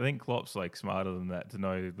think Klopp's smarter than that to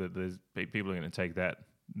know that there's people are going to take that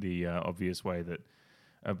the obvious way that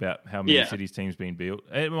about how many cities teams being built.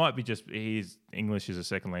 It might be just his English is a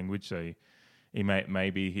second language, so he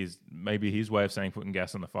maybe his way of saying putting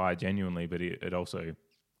gas on the fire genuinely, but it also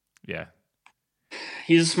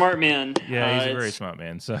He's a smart man. Yeah, he's a very smart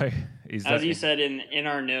man. So, as you said in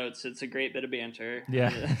our notes, it's a great bit of banter.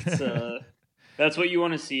 Yeah. That's what you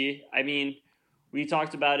want to see. I mean, we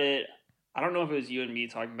talked about it. I don't know if it was you and me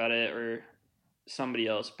talking about it or somebody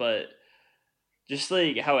else, but just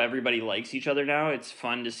how everybody likes each other now, it's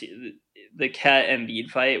fun to see. The Cat Embiid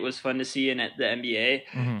fight was fun to see in the NBA.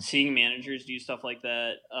 Mm-hmm. Seeing managers do stuff like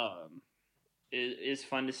that is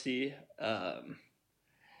fun to see.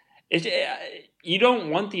 You don't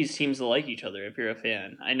want these teams to like each other if you're a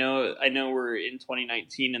fan. I know we're in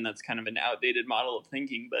 2019 and that's kind of an outdated model of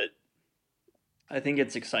thinking, but I think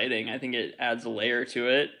it's exciting. I think it adds a layer to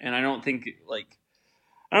it, and I don't think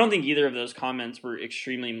either of those comments were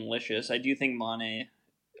extremely malicious. I do think Mane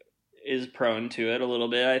is prone to it a little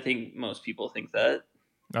bit. I think most people think that.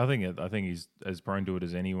 I think he's as prone to it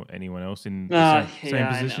as anyone else in the same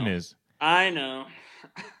position is. I know.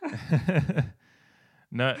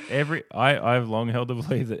 No, I've long held the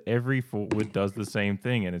belief that every forward does the same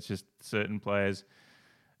thing, and it's just certain players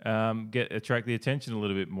attract the attention a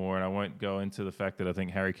little bit more. And I won't go into the fact that I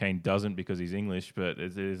think Harry Kane doesn't because he's English, but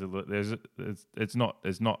it's not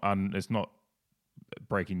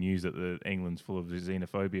breaking news that England's full of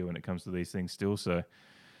xenophobia when it comes to these things still. So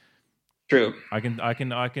True. I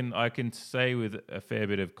can say with a fair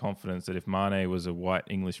bit of confidence that if Mane was a white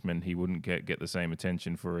Englishman, he wouldn't get the same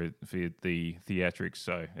attention for the theatrics.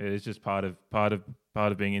 So it's just part of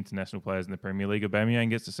being international players in the Premier League. Aubameyang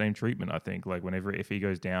gets the same treatment, I think. Like if he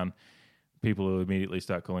goes down, people will immediately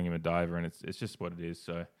start calling him a diver, and it's just what it is.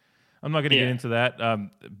 So I'm not going to get into that.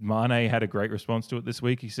 Mane had a great response to it this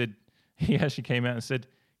week. He actually came out and said,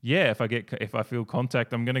 yeah, if I feel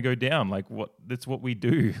contact, I'm going to go down. Like that's what we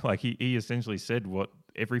do. Like he essentially said what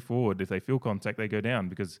every forward, if they feel contact, they go down,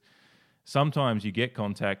 because sometimes you get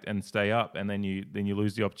contact and stay up, and then you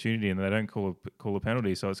lose the opportunity, and they don't call a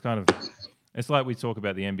penalty. So it's like we talk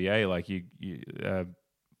about the NBA. Like you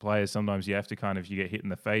players, sometimes you have to you get hit in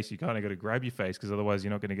the face, you kind of got to grab your face, because otherwise you're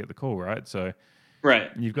not going to get the call, right? So right,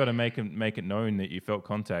 you've got to make it known that you felt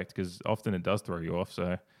contact, because often it does throw you off.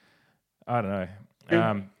 So I don't know.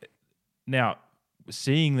 Now,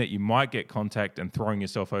 seeing that you might get contact and throwing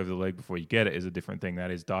yourself over the leg before you get it is a different thing.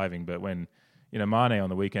 That is diving. But when, Mane on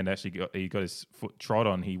the weekend actually got his foot trod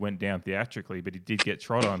on, he went down theatrically, but he did get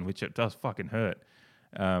trod on, which it does fucking hurt.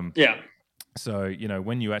 So,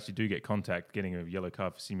 when you actually do get contact, getting a yellow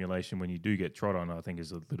card for simulation when you do get trod on, I think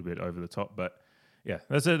is a little bit over the top. But yeah,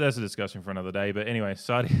 that's a discussion for another day. But anyway,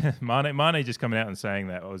 Mane just coming out and saying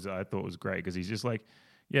that I thought was great, because he's just like,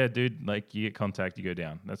 yeah, dude, like you get contact, you go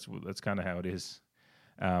down. That's kind of how it is.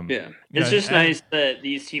 It's just nice that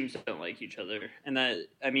these teams don't like each other, and that,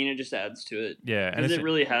 it just adds to it. Yeah, because it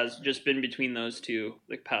really has just been between those two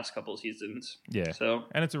the past couple seasons. Yeah, so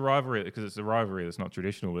and it's a rivalry, because it's a rivalry that's not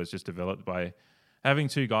traditional, but it's just developed by having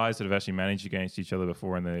two guys that have actually managed against each other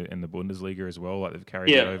before in the Bundesliga as well. Like they've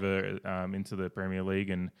carried it over into the Premier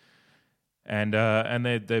League, and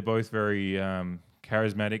they're both very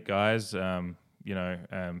charismatic guys. And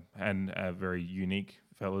very unique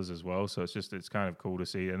fellas as well. So it's kind of cool to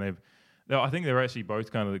see. And I think they're actually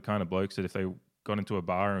both kind of the kind of blokes that if they got into a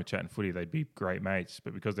bar and were chatting footy, they'd be great mates.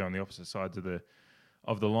 But because they're on the opposite sides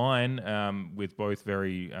of the line, with both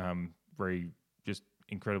very very just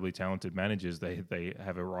incredibly talented managers, they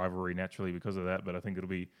have a rivalry naturally because of that. But I think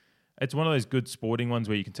it's one of those good sporting ones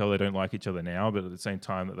where you can tell they don't like each other now, but at the same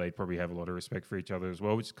time that they probably have a lot of respect for each other as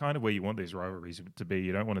well, which is kind of where you want these rivalries to be.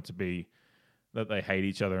 You don't want it to be that they hate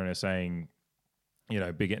each other and are saying,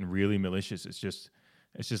 be getting really malicious. It's just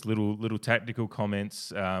little tactical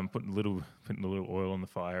comments, putting a little oil on the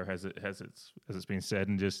fire, as it's been said,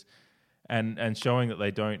 and showing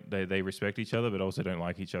that they respect each other, but also don't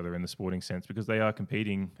like each other in the sporting sense, because they are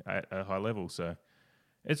competing at a high level. So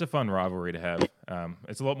it's a fun rivalry to have.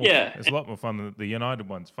 It's a lot more. Yeah. It's a lot more fun than the United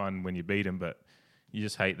one's fun when you beat them, but you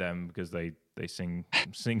just hate them because they sing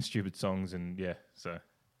stupid songs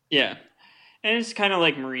yeah. And it's kind of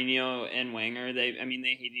like Mourinho and Wenger. They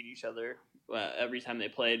hated each other every time they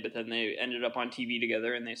played, but then they ended up on TV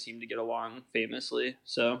together, and they seemed to get along famously.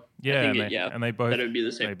 So yeah, I think and they both that it would be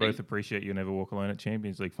the same. They both appreciate you never walk alone at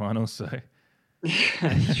Champions League finals. So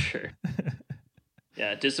sure.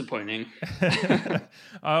 Yeah, disappointing.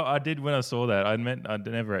 I did when I saw that. I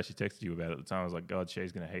never actually texted you about it at the time. I was like, God,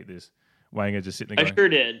 Shay's going to hate this. Wenger just sitting there going, I sure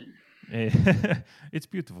did. Yeah. It's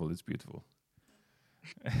beautiful. It's beautiful.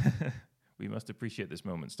 We must appreciate this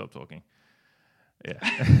moment. Stop talking. Yeah.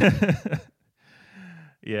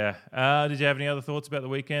 Yeah. Did you have any other thoughts about the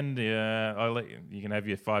weekend? I'll let you can have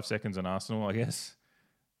your 5 seconds on Arsenal, I guess.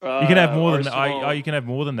 You can have more than that. You can have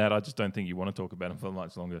more than that. I just don't think you want to talk about them for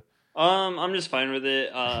much longer. I'm just fine with it.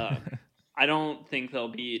 I don't think they'll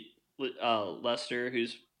beat Leicester,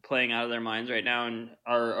 who's playing out of their minds right now and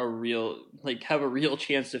are have a real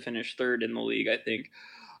chance to finish third in the league, I think.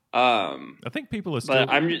 I think people are still.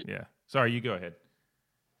 Yeah. Sorry, you go ahead.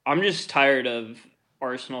 I'm just tired of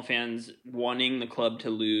Arsenal fans wanting the club to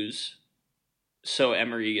lose so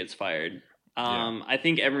Emery gets fired. I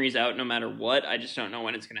think Emery's out no matter what. I just don't know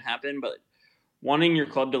when it's going to happen. But wanting your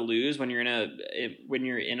club to lose when you're in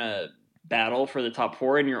a battle for the top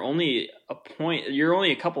four and you're only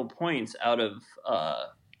a couple points out of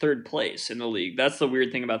third place in the league. That's the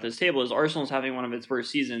weird thing about this table is Arsenal's having one of its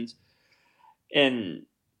worst seasons, and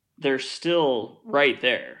they're still right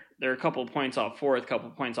there. They're a couple points off fourth,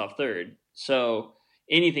 couple points off third. So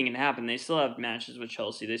anything can happen. They still have matches with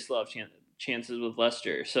Chelsea. They still have chances with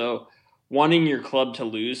Leicester. So wanting your club to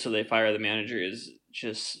lose so they fire the manager is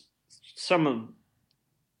just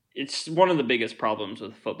it's one of the biggest problems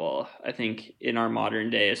with football, I think, in our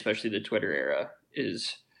modern day, especially the Twitter era,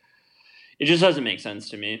 is it just doesn't make sense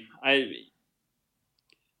to me. I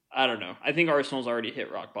don't know. I think Arsenal's already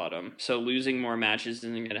hit rock bottom, so losing more matches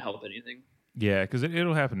isn't going to help anything. Yeah, because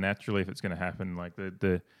it'll happen naturally if it's going to happen. Like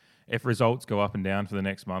if results go up and down for the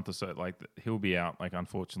next month or so, like he'll be out. Like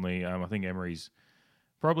unfortunately, I think Emery's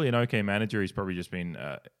probably an okay manager. He's probably just been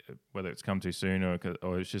whether it's come too soon or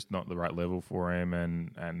it's just not the right level for him,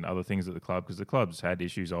 and other things at the club, because the club's had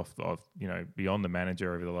issues off beyond the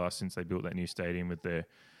manager over the last since they built that new stadium with their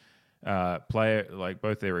player, like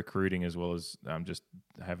both their recruiting as well as just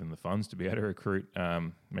having the funds to be able to recruit,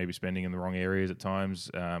 maybe spending in the wrong areas at times.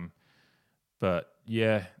 But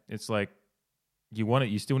yeah, it's like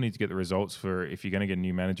you still need to get the results for if you're going to get a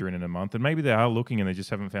new manager in a month, and maybe they are looking and they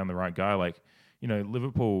just haven't found the right guy. Like,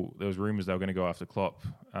 Liverpool, there was rumours they were going to go after Klopp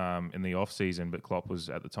in the off season, but Klopp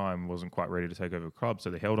at the time wasn't quite ready to take over the club, so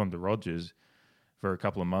they held on to Rodgers for a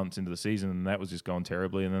couple of months into the season, and that was just going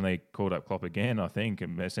terribly. And then they called up Klopp again, I think,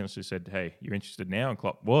 and essentially said, "Hey, you're interested now?" And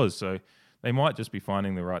Klopp was. So they might just be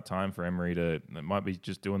finding the right time for Emery it might be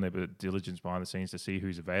just doing their diligence behind the scenes to see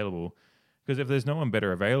who's available. Because if there's no one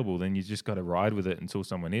better available, then you just got to ride with it until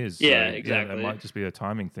someone is. Yeah, so, exactly. It might just be a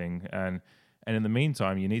timing thing. And in the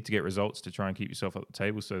meantime, you need to get results to try and keep yourself at the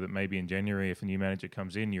table, so that maybe in January, if a new manager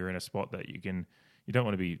comes in, you're in a spot that you don't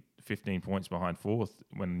want to be 15 points behind fourth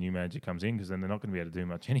when a new manager comes in, because then they're not going to be able to do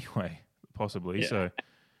much anyway, possibly. Yeah. So,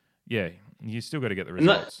 yeah, you still got to get the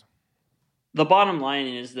results. The bottom line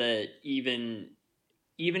is that even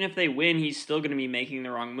if they win, he's still going to be making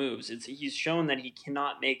the wrong moves. He's shown that he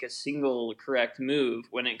cannot make a single correct move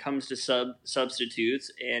when it comes to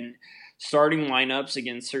substitutes and starting lineups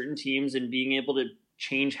against certain teams and being able to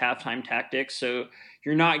change halftime tactics. So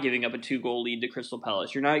you're not giving up a 2-goal lead to Crystal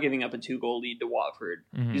Palace. You're not giving up a 2-goal lead to Watford.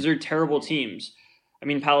 Mm-hmm. These are terrible teams. I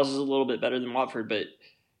mean, Palace is a little bit better than Watford, but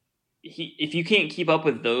if you can't keep up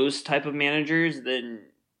with those type of managers, then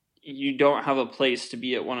you don't have a place to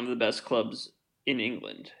be at one of the best clubs in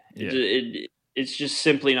England. Yeah. It's just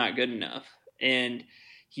simply not good enough. And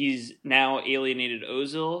he's now alienated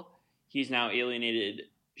Ozil. He's now alienated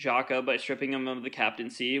Xhaka by stripping him of the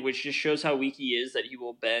captaincy, which just shows how weak he is, that he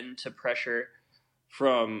will bend to pressure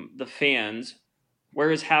from the fans,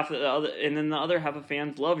 whereas the other half of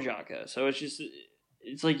fans love Xhaka. So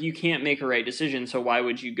it's like you can't make a right decision, so why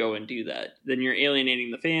would you go and do that? Then you're alienating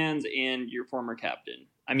the fans and your former captain.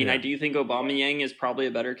 I mean, yeah. I do think Aubameyang is probably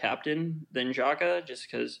a better captain than Xhaka, just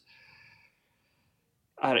because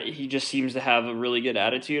he just seems to have a really good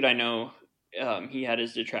attitude. I know he had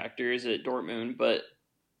his detractors at Dortmund, but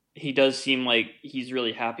he does seem like he's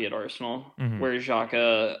really happy at Arsenal, mm-hmm. whereas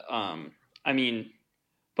Xhaka,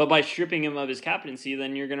 but by stripping him of his captaincy,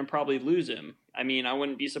 then you're going to probably lose him. I mean, I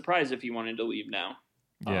wouldn't be surprised if he wanted to leave now.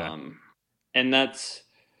 Yeah. And that's,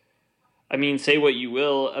 I mean, say what you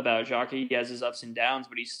will about Xhaka, he has his ups and downs,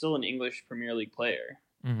 but he's still an English Premier League player,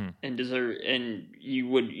 mm-hmm. and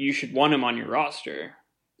you should want him on your roster.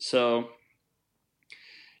 So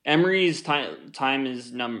Emery's time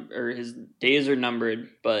is his days are numbered,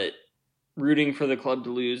 but rooting for the club to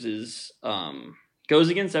lose is goes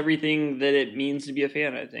against everything that it means to be a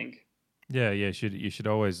fan, I think. Yeah. You should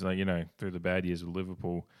always, through the bad years with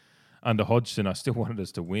Liverpool under Hodgson, I still wanted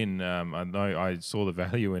us to win. I know I saw the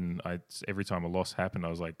value, and every time a loss happened, I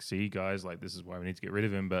was like, "See, guys, like this is why we need to get rid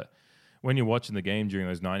of him." But when you're watching the game during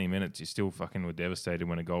those 90 minutes, you still fucking were devastated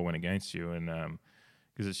when a goal went against you, and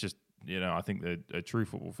because it's just. I think that a true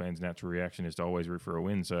football fan's natural reaction is to always root for a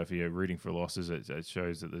win. So if you're rooting for losses, it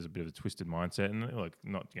shows that there's a bit of a twisted mindset. And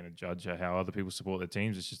not going to judge how other people support their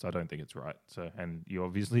teams. It's just I don't think it's right. So, and you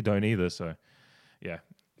obviously don't either. So, yeah,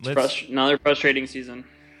 another frustrating season.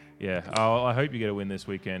 Yeah, I hope you get a win this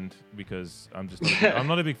weekend, because I'm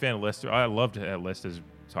not a big fan of Leicester. I loved Leicester's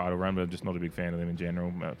title run, but I'm just not a big fan of them in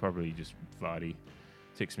general. Probably just Vardy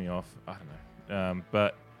ticks me off. I don't know,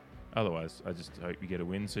 but. Otherwise, I just hope you get a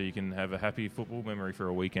win so you can have a happy football memory for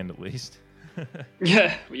a weekend at least.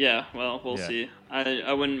 Yeah. Well, we'll see.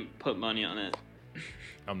 I wouldn't put money on it.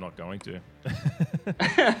 I'm not going to.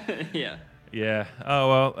 Yeah. Yeah.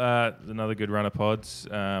 Oh, well, another good run of pods.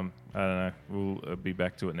 I don't know. We'll be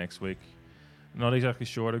back to it next week. Not exactly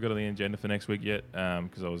sure what I've got on the agenda for next week yet,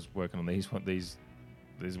 because I was working on these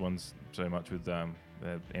ones so much with the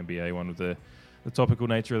NBA one with the topical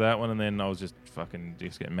nature of that one, and then I was just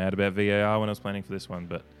getting mad about VAR when I was planning for this one.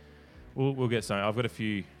 But we'll get some. I've got a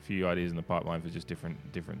few ideas in the pipeline for just different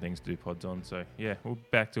things to do pods on. So yeah, we'll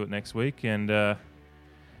back to it next week, and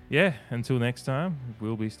until next time,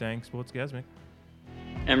 we'll be staying sportsgasmic.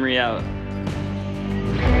 Emery out.